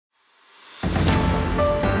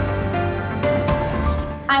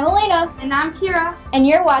I'm Elena. And I'm Kira. And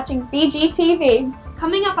you're watching BGTV.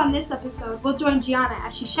 Coming up on this episode, we'll join Gianna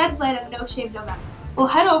as she sheds light on No Shave November. We'll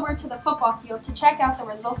head over to the football field to check out the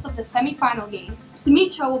results of the semifinal game.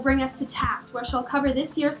 Demetra will bring us to Taft, where she'll cover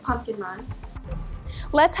this year's pumpkin run.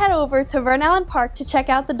 Let's head over to Vern Allen Park to check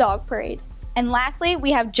out the dog parade. And lastly,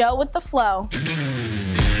 we have Joe with the flow.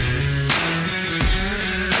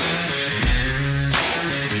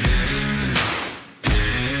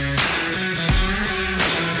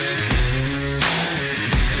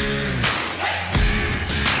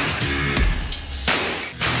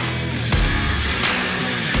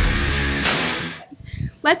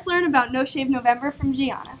 Let's learn about No Shave November from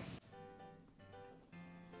Gianna.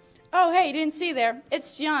 Oh, hey, you didn't see there.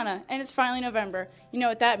 It's Gianna, and it's finally November. You know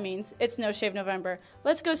what that means. It's No Shave November.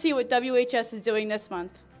 Let's go see what WHS is doing this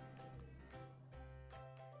month.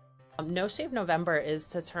 No Shave November is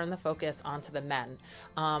to turn the focus onto the men.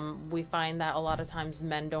 We find that a lot of times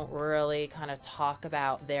men don't really kind of talk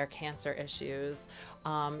about their cancer issues.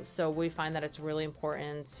 So we find that it's really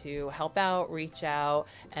important to help out, reach out,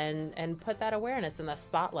 and put that awareness in the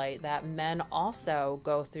spotlight that men also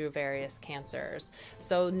go through various cancers.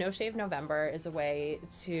 So No Shave November is a way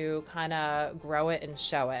to kind of grow it and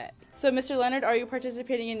show it. So, Mr. Leonard, are you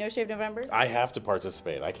participating in No Shave November? I have to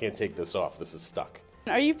participate. I can't take this off. This is stuck.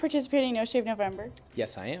 Are you participating in No Shave November?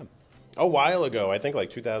 Yes, I am. A while ago, I think like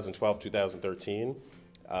 2012, 2013,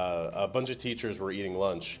 a bunch of teachers were eating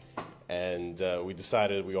lunch, and we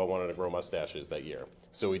decided we all wanted to grow mustaches that year.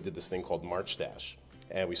 So we did this thing called March Stash,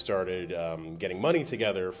 and we started getting money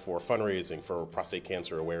together for fundraising for prostate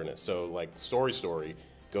cancer awareness. So like story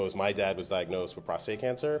goes, my dad was diagnosed with prostate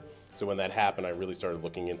cancer. So when that happened, I really started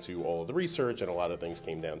looking into all of the research, and a lot of things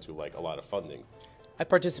came down to like a lot of funding. I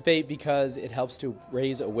participate because it helps to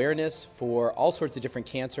raise awareness for all sorts of different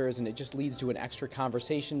cancers, and it just leads to an extra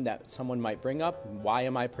conversation that someone might bring up. Why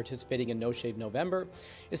am I participating in No Shave November?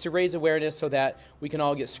 Is to raise awareness so that we can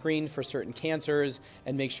all get screened for certain cancers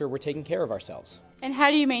and make sure we're taking care of ourselves. And how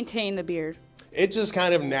do you maintain the beard? It just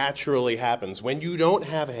kind of naturally happens. When you don't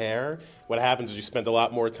have hair, what happens is you spend a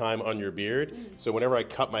lot more time on your beard. So whenever I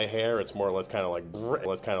cut my hair, it's more or less kind of like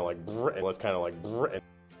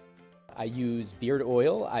I use beard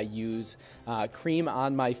oil, I use cream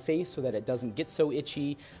on my face so that it doesn't get so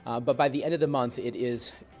itchy, but by the end of the month it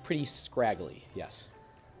is pretty scraggly, yes.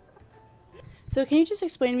 So can you just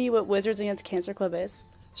explain to me what Wizards Against Cancer Club is?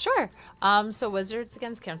 Sure. So Wizards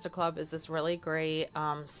Against Cancer Club is this really great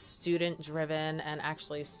student-driven and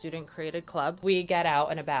actually student-created club. We get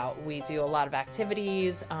out and about. We do a lot of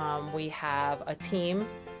activities. We have a team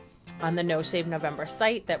on the No Shave November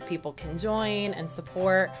site that people can join and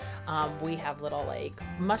support. We have little like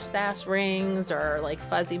mustache rings or like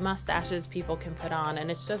fuzzy mustaches people can put on,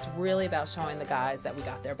 and it's just really about showing the guys that we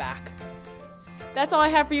got their back. That's all I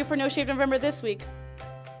have for you for No Shave November this week.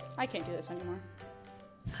 I can't do this anymore.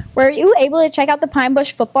 Were you able to check out the Pine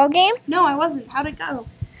Bush football game? No, I wasn't. How'd it go?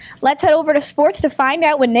 Let's head over to sports to find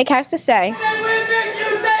out what Nick has to say. Wizards,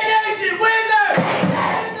 you say nation! Wizards!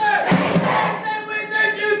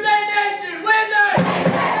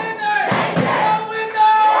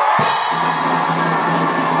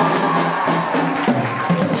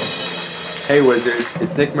 Hey Wizards,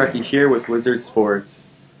 it's Nick Murphy here with Wizards Sports.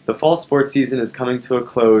 The fall sports season is coming to a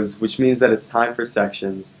close, which means that it's time for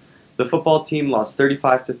sections. The football team lost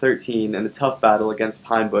 35-13 in a tough battle against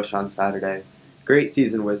Pine Bush on Saturday. Great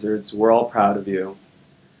season, Wizards. We're all proud of you.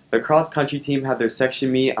 The cross-country team had their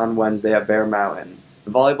section meet on Wednesday at Bear Mountain.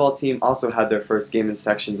 The volleyball team also had their first game in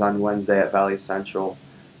sections on Wednesday at Valley Central.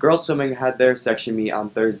 Girls swimming had their section meet on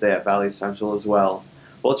Thursday at Valley Central as well.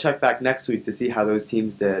 We'll check back next week to see how those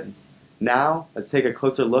teams did. Now, let's take a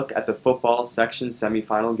closer look at the football section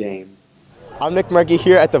semifinal game. I'm Nick Murphy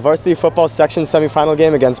here at the varsity football section semifinal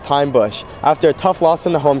game against Pine Bush. After a tough loss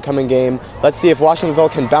in the homecoming game, let's see if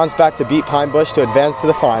Washingtonville can bounce back to beat Pine Bush to advance to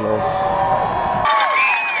the finals.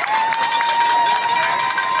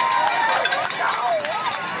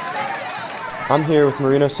 I'm here with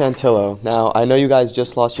Marino Santillo. Now, I know you guys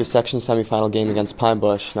just lost your section semifinal game against Pine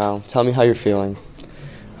Bush. Now, tell me how you're feeling.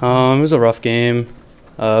 It was a rough game.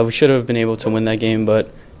 We should have been able to win that game,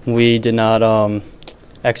 but we did not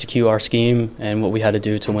execute our scheme and what we had to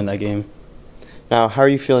do to win that game. Now, how are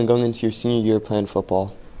you feeling going into your senior year playing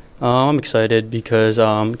football? I'm excited because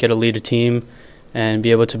get to lead a team and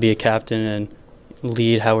be able to be a captain and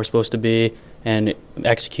lead how we're supposed to be and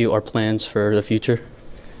execute our plans for the future.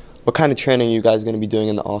 What kind of training are you guys going to be doing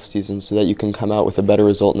in the off season so that you can come out with a better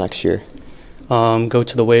result next year? Go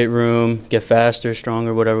to the weight room, get faster,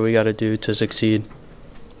 stronger, whatever we got to do to succeed.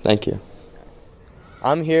 Thank you.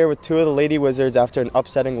 I'm here with two of the Lady Wizards after an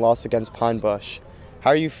upsetting loss against Pine Bush. How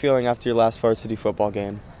are you feeling after your last varsity football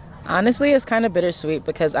game? Honestly, it's kind of bittersweet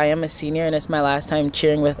because I am a senior and it's my last time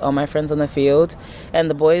cheering with all my friends on the field. And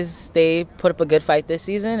the boys, they put up a good fight this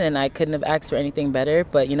season and I couldn't have asked for anything better.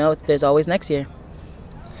 But, you know, there's always next year.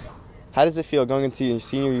 How does it feel going into your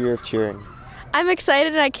senior year of cheering? I'm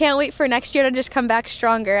excited and I can't wait for next year to just come back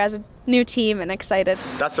stronger as a new team and excited.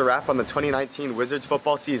 That's a wrap on the 2019 Wizards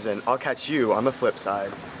football season. I'll catch you on the flip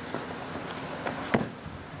side.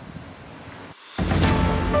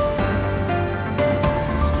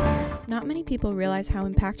 Not many people realize how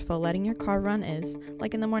impactful letting your car run is,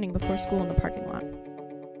 like in the morning before school in the parking lot.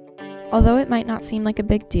 Although it might not seem like a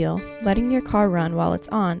big deal, letting your car run while it's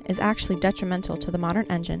on is actually detrimental to the modern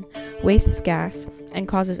engine, wastes gas, and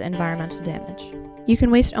causes environmental damage. You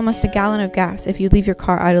can waste almost a gallon of gas if you leave your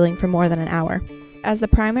car idling for more than an hour. As the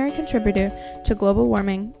primary contributor to global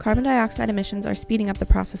warming, carbon dioxide emissions are speeding up the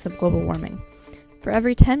process of global warming. For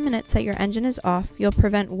every 10 minutes that your engine is off, you'll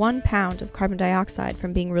prevent 1 pound of carbon dioxide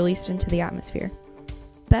from being released into the atmosphere.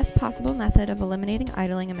 The best possible method of eliminating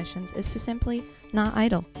idling emissions is to simply not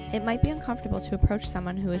idle. It might be uncomfortable to approach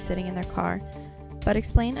someone who is sitting in their car, but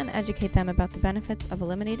explain and educate them about the benefits of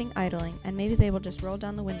eliminating idling, and maybe they will just roll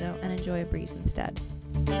down the window and enjoy a breeze instead.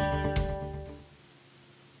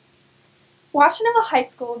 Washingtonville High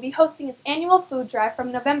School will be hosting its annual food drive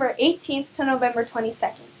from November 18th to November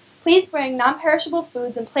 22nd. Please bring non-perishable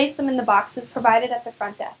foods and place them in the boxes provided at the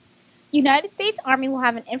front desk. United States Army will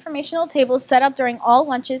have an informational table set up during all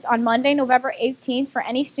lunches on Monday, November 18th for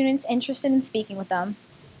any students interested in speaking with them.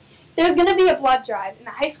 There's going to be a blood drive in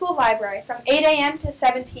the high school library from 8 a.m. to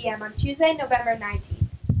 7 p.m. on Tuesday, November 19th.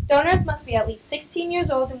 Donors must be at least 16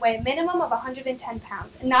 years old and weigh a minimum of 110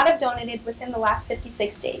 pounds and not have donated within the last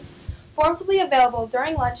 56 days. Forms will be available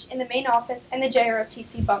during lunch in the main office and the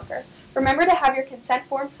JROTC bunker. Remember to have your consent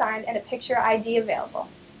form signed and a picture ID available.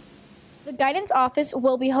 The Guidance Office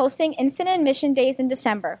will be hosting Incident Admission Days in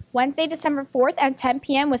December, Wednesday, December 4th at 10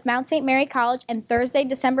 p.m. with Mount St. Mary College and Thursday,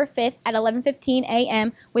 December 5th at 11:15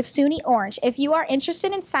 a.m. with SUNY Orange. If you are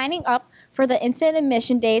interested in signing up for the Incident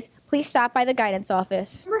Admission Days, please stop by the Guidance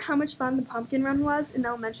Office. Remember how much fun the pumpkin run was in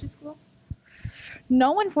elementary school?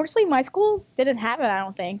 No, unfortunately, my school didn't have it, I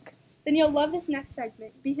don't think. Then you'll love this next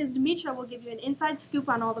segment because Demetra will give you an inside scoop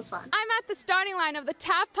on all the fun. I'm at the starting line of the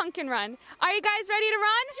Taft Pumpkin Run. Are you guys ready to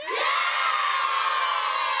run? Yeah!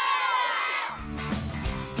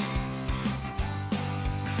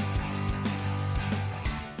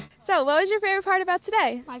 So, what was your favorite part about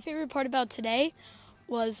today? My favorite part about today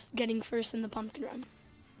was getting first in the pumpkin run.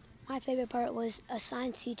 My favorite part was a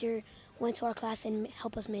science teacher went to our class and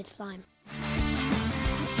helped us make slime.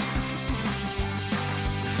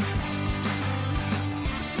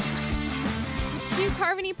 Did you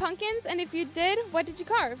carve any pumpkins? And if you did, what did you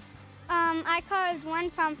carve? I carved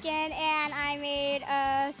one pumpkin and I made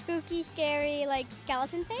a spooky, scary,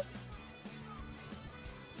 skeleton face.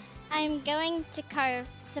 I'm going to carve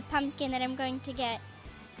the pumpkin that I'm going to get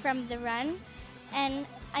from the run, and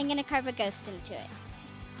I'm going to carve a ghost into it.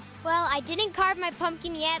 Well, I didn't carve my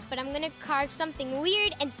pumpkin yet, but I'm going to carve something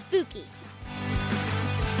weird and spooky.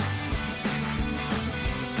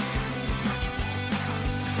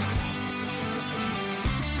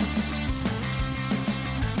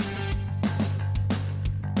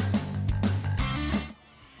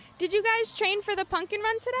 Did you guys train for the pumpkin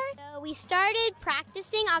run today? So we started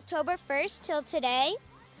practicing October 1st till today,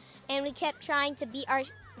 and we kept trying to beat our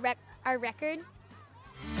record.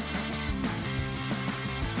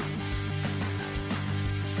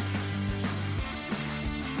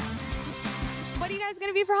 What are you guys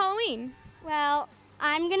going to be for Halloween? Well,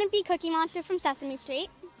 I'm going to be Cookie Monster from Sesame Street.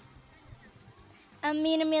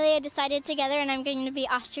 Me and Amelia decided together, and I'm going to be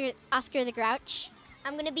Oscar the Grouch.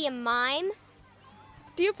 I'm going to be a mime.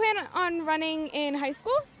 Do you plan on running in high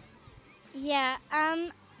school? Yeah,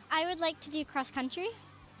 I would like to do cross country.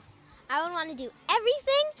 I would want to do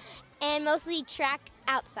everything and mostly track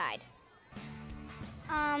outside.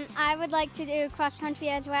 I would like to do cross country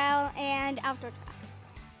as well and outdoor track.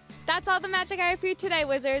 That's all the magic I have for you today,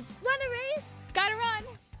 Wizards. Run a race! Gotta run!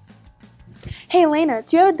 Hey, Elena,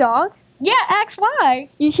 do you have a dog? Yeah, ask why.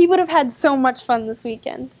 He would have had so much fun this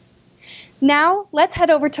weekend. Now, let's head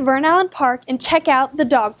over to Vern Allen Park and check out the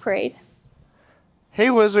dog parade. Hey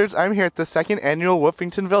Wizards, I'm here at the 2nd annual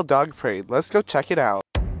Wolfingtonville Dog Parade. Let's go check it out.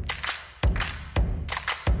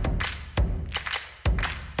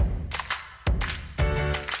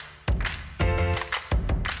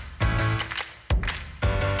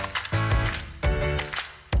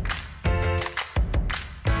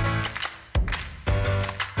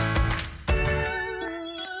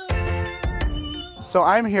 So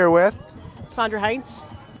I'm here with Sandra Heinz.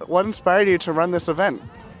 What inspired you to run this event?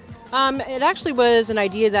 It actually was an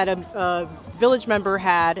idea that a village member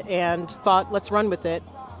had and thought, let's run with it.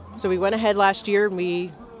 So we went ahead last year and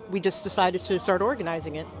we just decided to start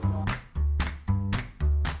organizing it.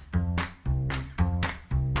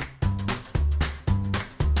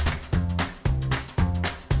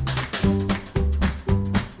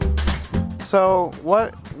 So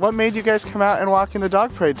what made you guys come out and walk in the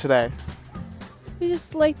dog parade today? We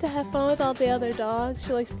just like to have fun with all the other dogs.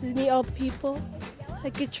 She likes to meet all the people,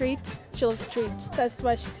 like get treats. She loves treats. That's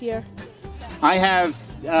why she's here. I have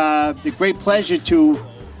the great pleasure to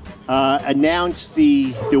announce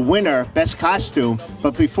the winner, Best Costume.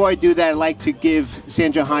 But before I do that, I'd like to give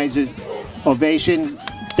Sandra Hines an ovation.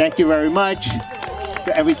 Thank you very much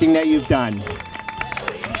for everything that you've done.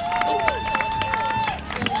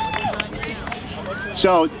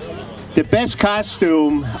 So, the best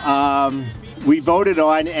costume we voted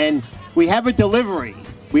on, and we have a delivery.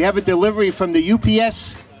 We have a delivery from the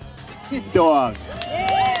UPS dog.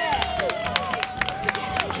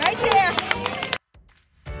 Right there.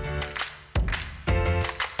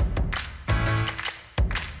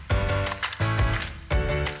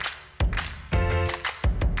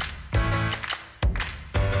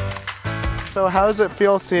 So how does it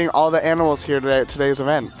feel seeing all the animals here today at today's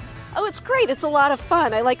event? Oh, it's great. It's a lot of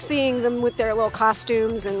fun. I like seeing them with their little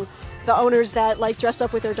costumes and the owners that like dress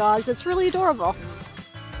up with their dogs. It's really adorable.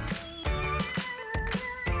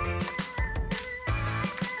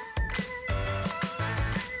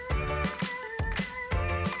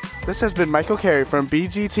 This has been Michael Carey from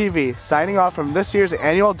BGTV, signing off from this year's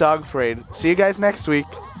annual dog parade. See you guys next week.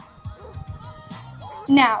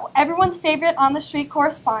 Now, everyone's favorite on the street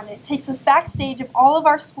correspondent takes us backstage of all of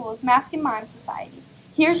our schools' Mask and Mime Society.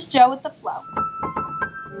 Here's Joe with the flow.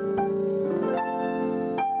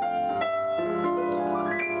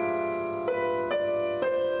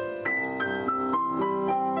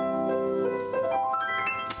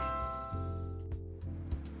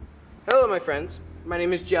 Hello, my friends. My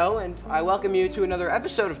name is Joe, and I welcome you to another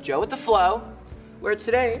episode of Joe with the Flow, where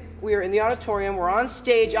today we are in the auditorium. We're on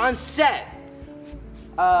stage, on set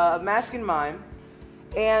of Mask and Mime,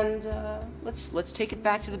 and let's take it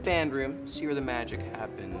back to the band room, see where the magic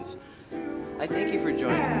happens. I thank you for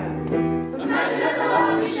joining me. Imagine that the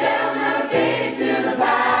love we share will never fade into the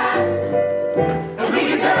past, and we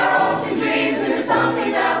can turn our hopes and dreams into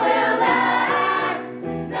something that will last.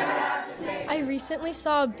 Never have to say. I recently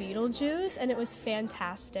saw Beetlejuice and it was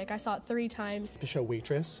fantastic. I saw it 3 times. The show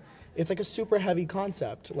Waitress, it's like a super heavy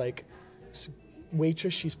concept. Like,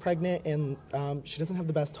 waitress, she's pregnant and she doesn't have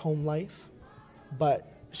the best home life, but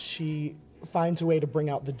she finds a way to bring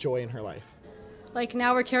out the joy in her life. Like,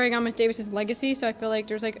 now we're carrying on with Davis's legacy, so I feel like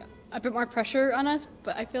there's like a bit more pressure on us,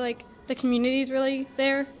 but I feel like the community is really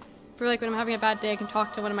there. For like when I'm having a bad day, I can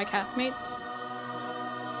talk to one of my castmates.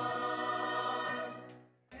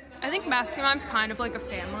 I think Mask and Mime's kind of like a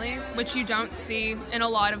family, which you don't see in a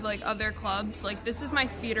lot of like other clubs. Like, this is my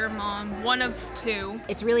theater mom, one of 2.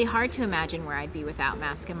 It's really hard to imagine where I'd be without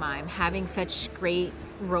Mask and Mime. Having such great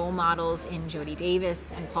role models in Jody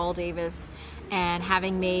Davis and Paul Davis, and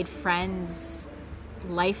having made friends,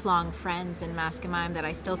 lifelong friends in Mask and Mime that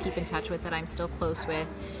I still keep in touch with, that I'm still close with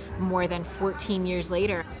more than 14 years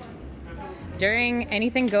later. During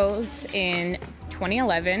Anything Goes in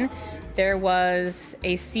 2011, there was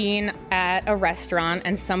a scene at a restaurant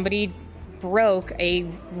and somebody broke a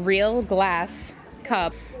real glass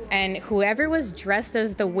cup, and whoever was dressed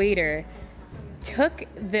as the waiter took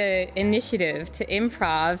the initiative to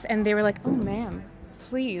improv, and they were like, "Oh ma'am,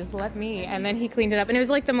 please let me," and then he cleaned it up, and it was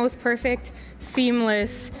like the most perfect,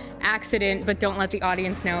 seamless accident, but don't let the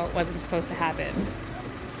audience know it wasn't supposed to happen.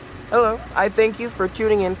 Hello, I thank you for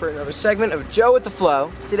tuning in for another segment of Joe with the Flow.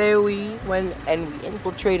 Today we went and we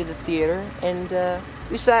infiltrated the theater, and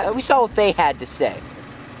we saw what they had to say.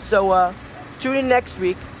 So tune in next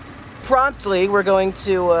week. Promptly, we're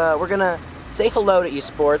gonna say hello to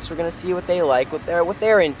esports. We're gonna see what they like, what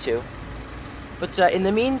they're into. But in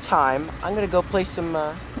the meantime, I'm gonna go play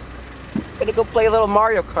play a little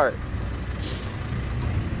Mario Kart.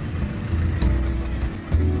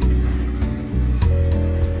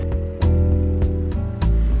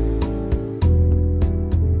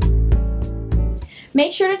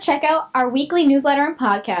 Make sure to check out our weekly newsletter and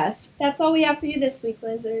podcast. That's all we have for you this week,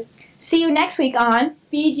 Lizards. See you next week on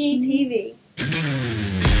BGTV.